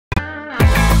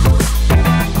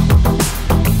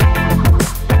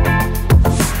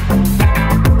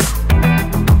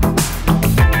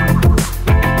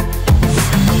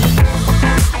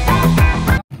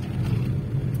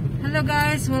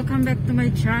welcome back to my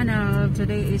channel.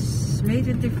 Today is May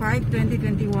 25,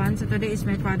 2021. So today is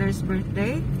my father's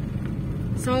birthday.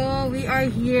 So we are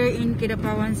here in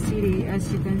Kidapawan City, as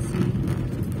you can see.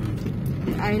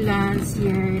 The islands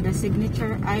here, the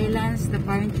signature islands, the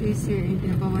pine trees here in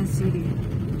Kidapawan City.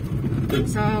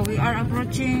 So we are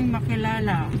approaching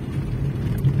Makilala.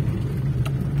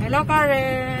 Hello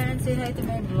Karen! Say hi to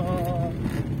my vlog.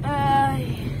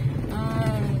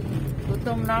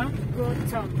 Gutom na?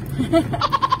 Gutom.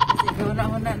 Kasi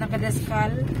gauna-una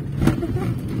nakadaskal.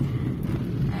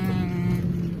 And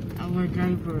our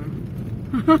driver.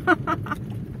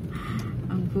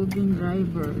 Ang puging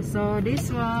driver. So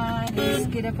this one is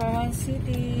Kidapawan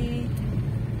City.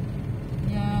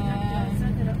 Yan.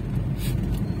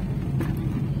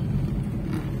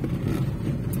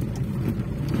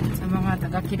 Sa mga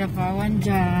taga Kidapawan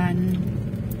dyan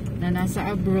na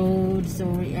nasa abroad, so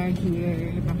we are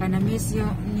here. Baka na-miss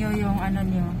nyo yung ano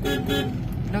nyo,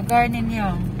 lugar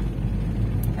ninyo.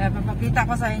 Papakita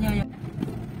ko sa inyo yung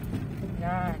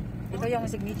yan. Ito yung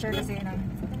signature kasi na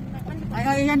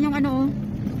ay yan yung ano,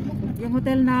 yung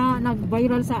hotel na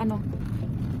nag-viral sa ano,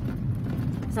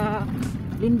 sa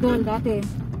Lindol dati.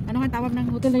 Ano nga tawag ng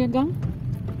hotel na yan, gang?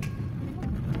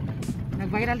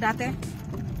 Nag-viral dati.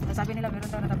 Sabi nila meron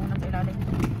daw natabunan sa ilalim.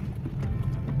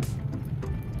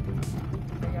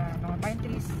 Pine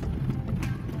trees.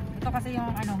 Ito kasi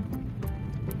yung ano,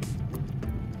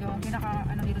 yung pinaka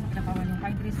ano dito sa Kidapawan, yung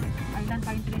pine trees, island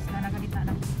pine trees na nagagitna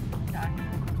ng daan.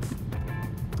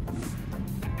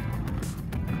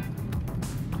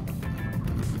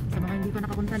 Sa mga hindi pa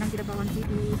nakapunta ng Kidapawan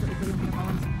City, so ito yung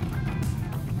Kidapawan City.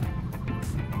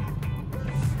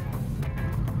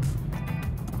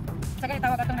 Sa kaya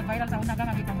tawag itong nag-viral sa una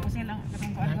gang agitang pusil lang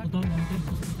katong kuan ko.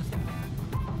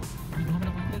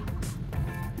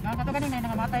 Kato ganing na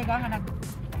nangamatay ka nga nag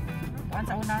kuan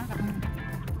sa una katong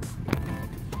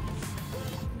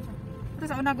ito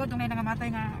sa una god tong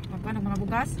nangamatay nga pagkuan ng mga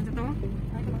bugas ito to.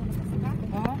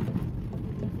 Oh.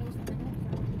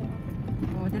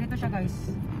 Oh, dito siya guys.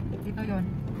 Dito 'yon.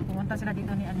 Pumunta sila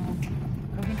dito ni ano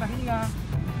Robin Padilla.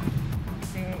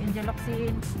 Si Angel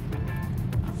Locsin.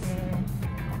 Si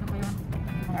ano pa 'yon?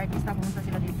 Mga artista pumunta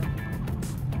sila dito.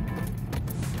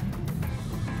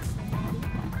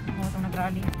 Oh, itong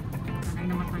nag-rally. Ay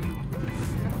namatay.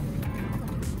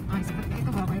 Ay, sikat ka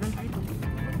ito ba? Viral ka ito.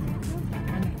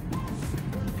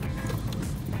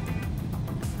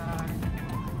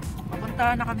 Papunta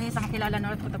na kami sa Makilala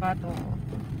North Cotabato.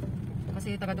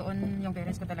 Kasi taga doon yung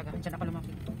parents ko talaga. Diyan ako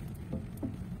lumaki.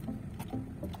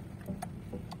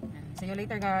 See you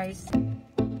later guys.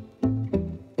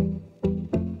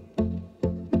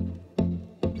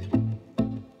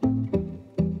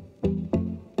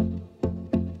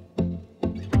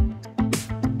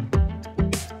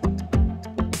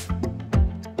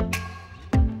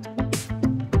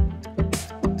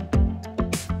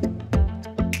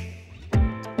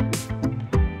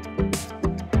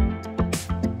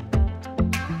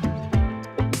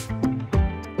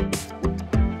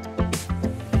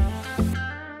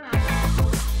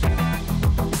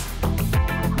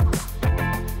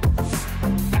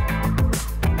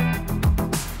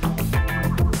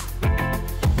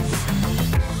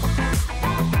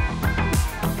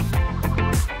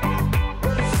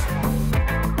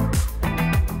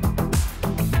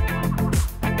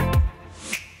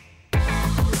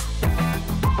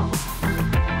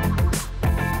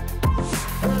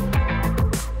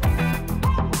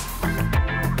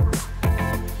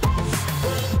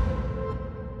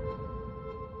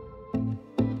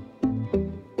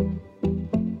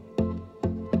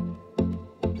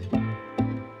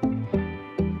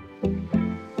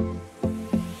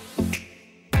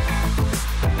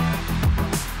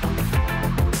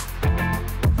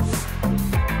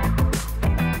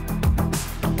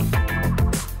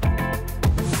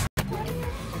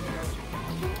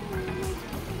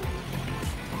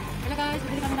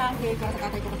 Okay, para sa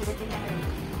katay ko kasi birthday niya ngayon.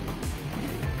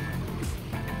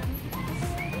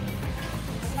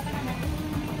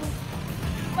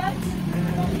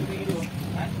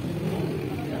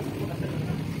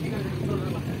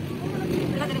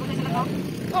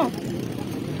 Oh,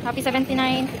 happy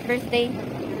 79th birthday.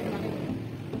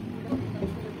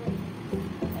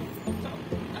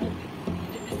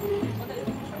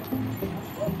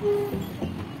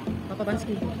 Papa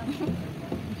Bansky.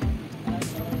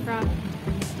 From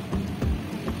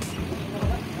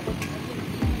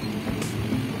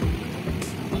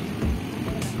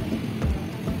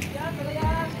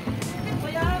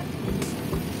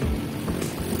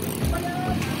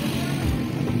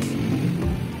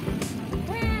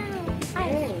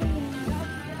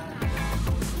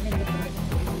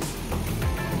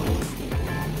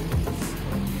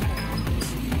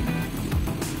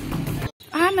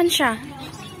man siya.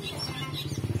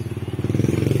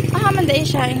 Man dahil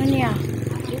siya. Ingon niya.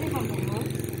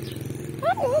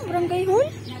 Oo, barangay hall.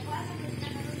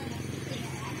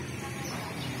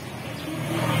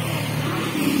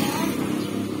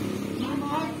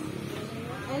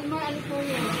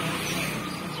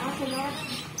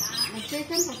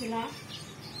 Nag-check-in pa sila?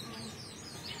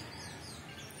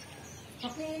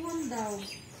 Pakiingon daw.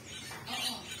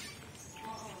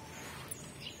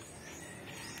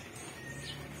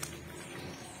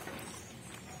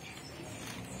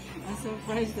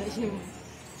 Surprise na siya.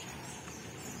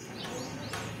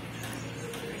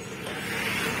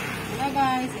 Hello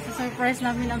guys, ito-surprise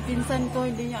namin ang pinsan ko,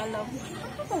 hindi niya alam.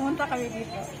 Pumunta kami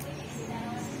dito.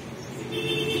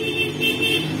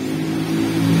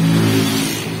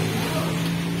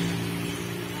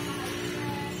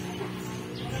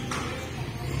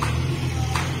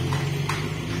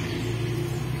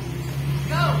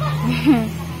 Go!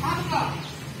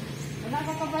 Wala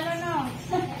ka pa pala no?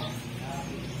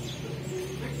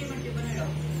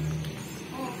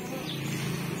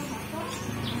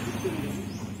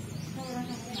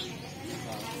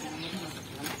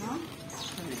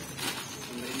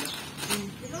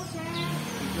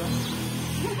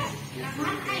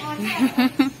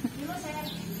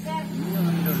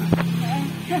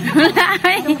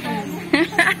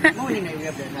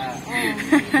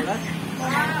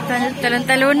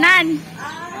 Talon-talunan.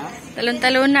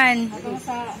 Talon-talunan.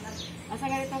 Asa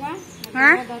ganito ba?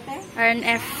 Ha?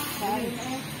 RNF.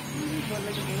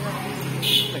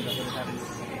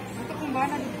 Ito kung ba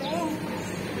na dito?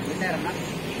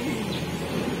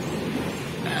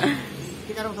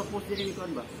 Kita raw sa post din ito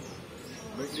ba?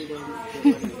 Birthday din.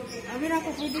 Abi na ko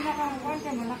pwede na kang kuwan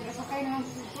kay malaki sakay na ang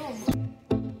suso.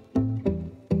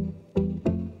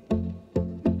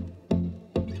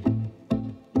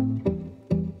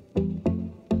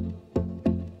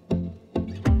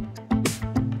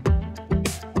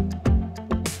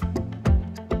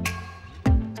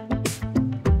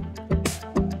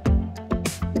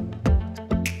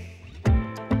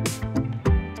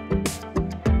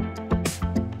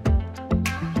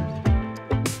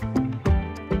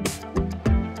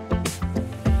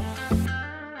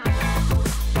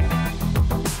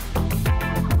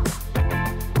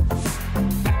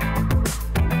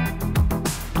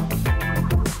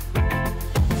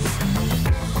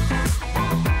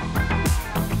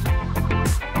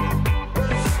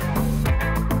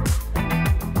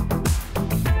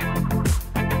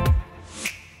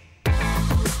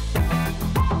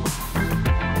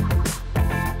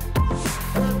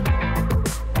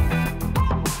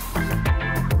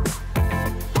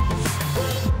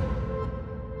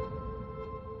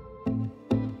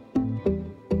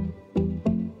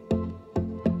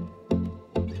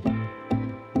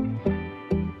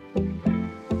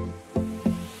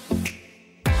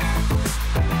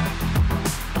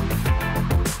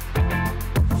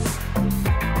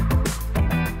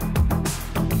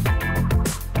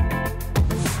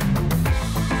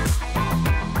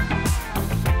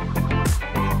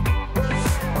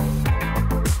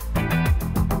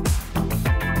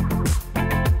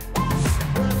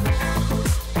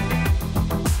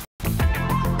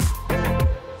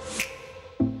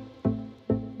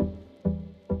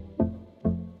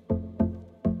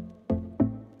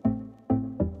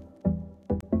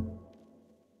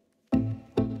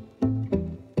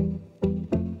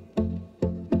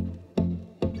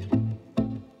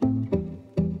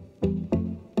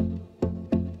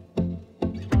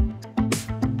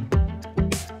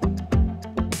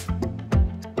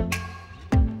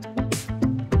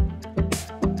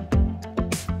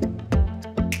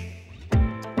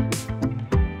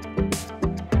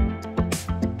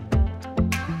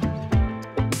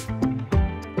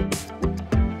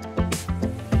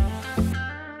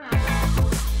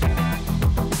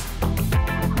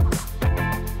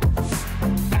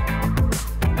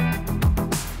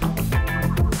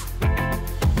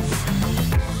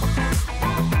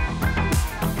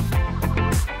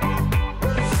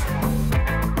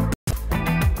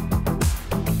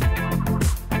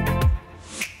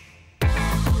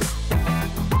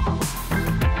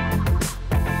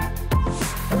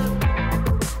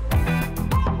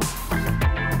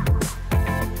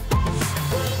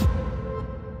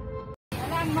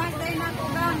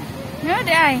 Nga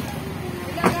di ay.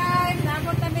 Hello guys,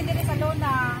 nabot namin dito sa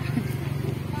Lona.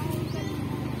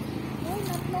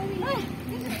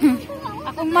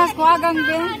 Akong mas kuwagang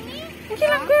din. Okay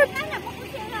lang good.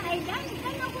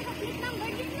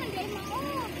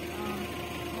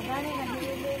 Magani na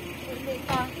hili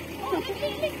ka.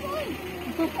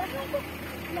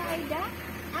 Laida?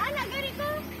 Ah, nagari ko.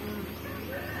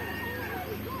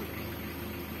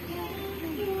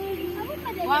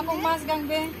 Mga akong mas gang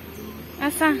be.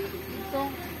 Asa? Ito.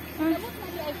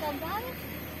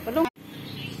 Balong.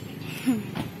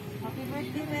 Happy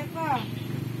birthday, Repa.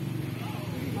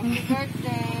 Happy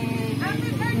birthday.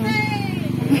 Happy birthday.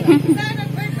 Sana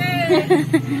birthday.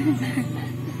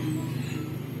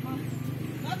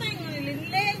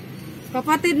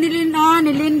 Kapatid ni Lin,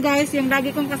 ni Lin guys, yung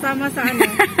lagi kong kasama sa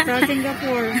sa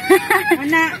Singapore.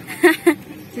 Ana,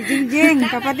 si Jingjing,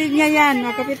 kapatid niya yan.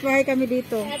 Makapitbahay kami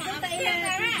dito.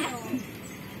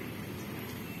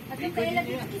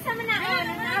 Isa man na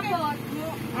nabot.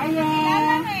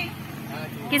 Ayan.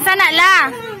 Kinsa na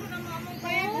la?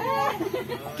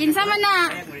 Kinsa man na?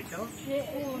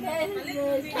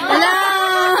 Hello.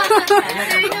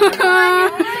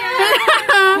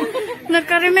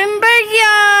 Naka-remember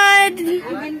yan.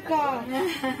 Amin ko.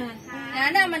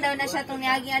 Nana man daw na siya tong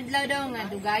niaging adlaw daw nga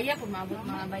dugaya kung maabot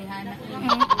mga bayhana.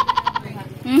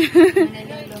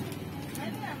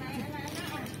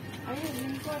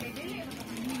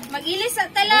 Mag-ilis sa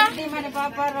tala. Hindi man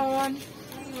ipaparon.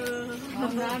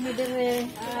 Ang dami dire.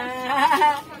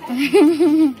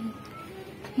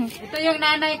 Ito yung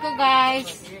nanay ko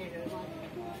guys.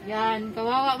 Yan,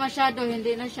 kawawa masyado,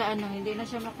 hindi na siya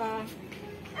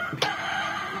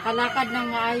makalakad ng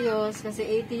maayos kasi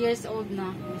 80 years old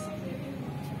na.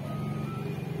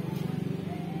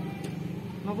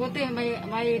 Mabuti,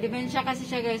 may dementia kasi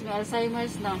siya guys, may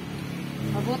Alzheimer's na.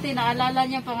 Mabuti, naalala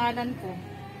niya pangalan ko.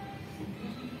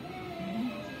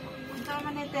 Ang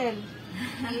tama ni Tel.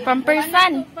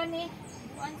 Pampersan.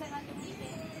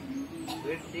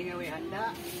 Birthday nga, may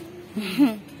handa.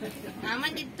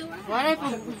 Naman dito. Wala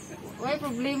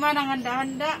problema ng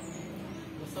handa-handa.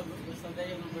 Gusto na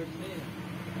yung birthday.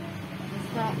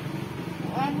 Basta,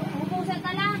 Upo sa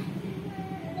tala.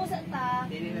 Upo sa ta.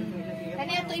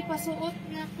 Kani ato ipasuot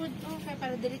na pud kay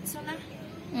para diretso na.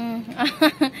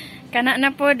 Kana na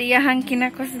po iyahang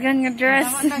kinakusgan nga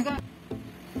dress.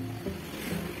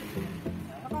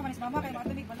 ako, manis mama, kayo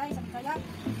matubig balay sa Midsayap.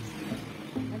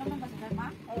 Ganun man ba si Grandma?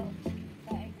 Oo.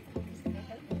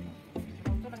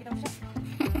 Ito, lagi daw siya.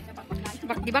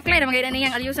 Di ba Claire, maganda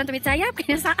niyang alyusan to Midsayap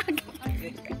kaya saag.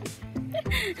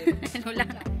 Ano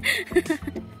lang.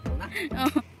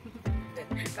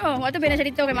 Oh, ato ba na siya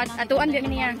dito kay atuan biya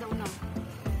niya.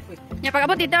 Nya pag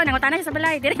abot dito, nangutana siya sa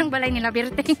balay, dire ang balay nila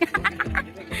birthday.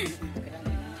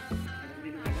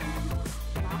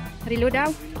 Rilo daw.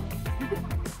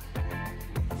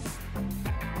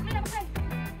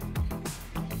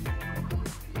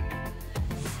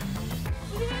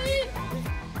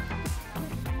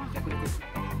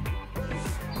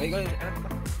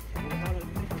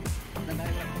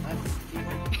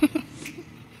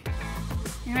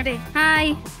 Nga de.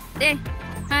 Hi. De.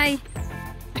 Hi.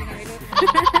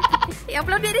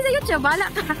 I-upload din sa YouTube. Bala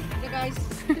ka. Okay guys.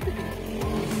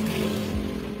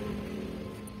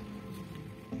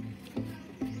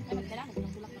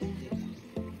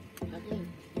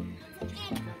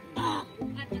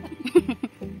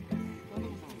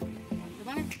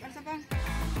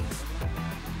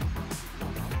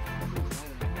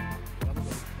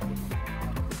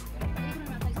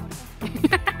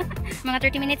 Mga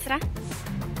 30 minutes ra.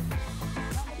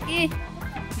 Sige.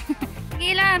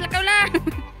 Sige lang, lakaw lang.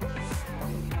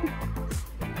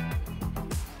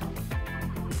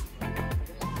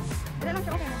 Dala lang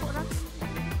siya, okay. Nabuo lang.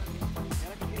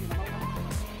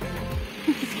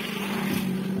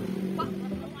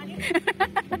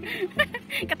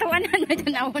 Katawanan na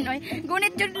dyan awon, oy.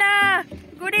 Gunit dyan la.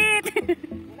 Gunit.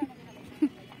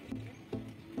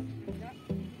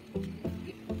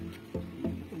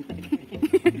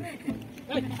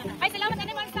 Ay, salamat na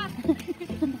ni Marsa.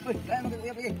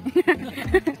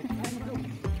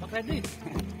 Bakit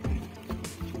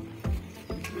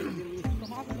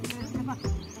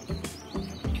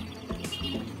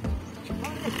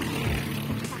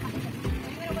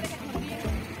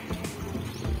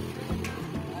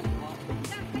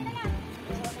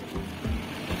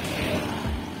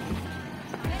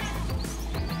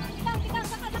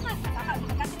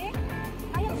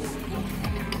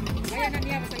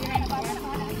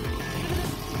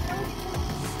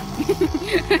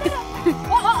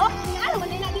Oo. Ano man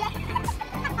na dia.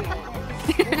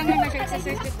 Unang naman siya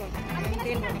exercise dito.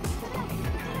 Maintain mo.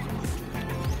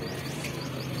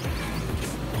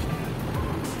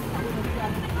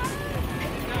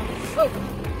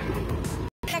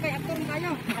 Kaya aktor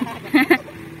kayo.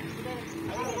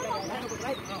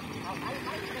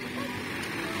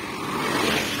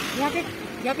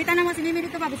 Yapitan naman si Mimi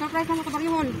dito ba? Surprise naman ka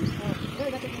barihol.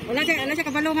 Wala siya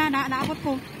kabalo nga naabot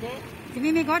ko. Si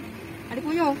Mimi God. Ali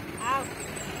puyo.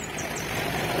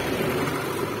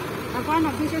 Ako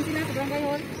mag-vision sila sa barangay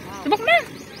hall. Subok na.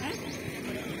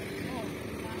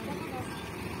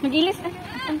 Mag-ilis.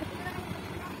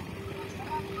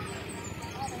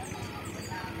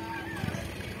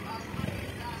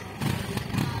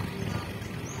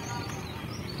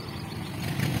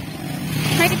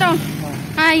 Hi, Tito.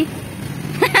 Hi.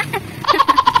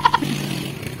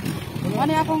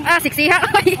 Ano akong Siksiha.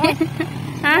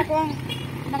 Ha? akong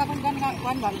nakakunggan nga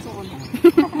kuan ba isuon.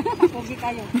 Pogi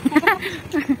kayo.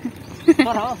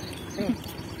 Tara, oh.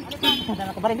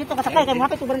 Ano ka? Barin dito kasakay kay mo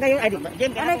hapit ko barangay. Ay, di ba?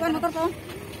 Jem, Ano kuan motor ko?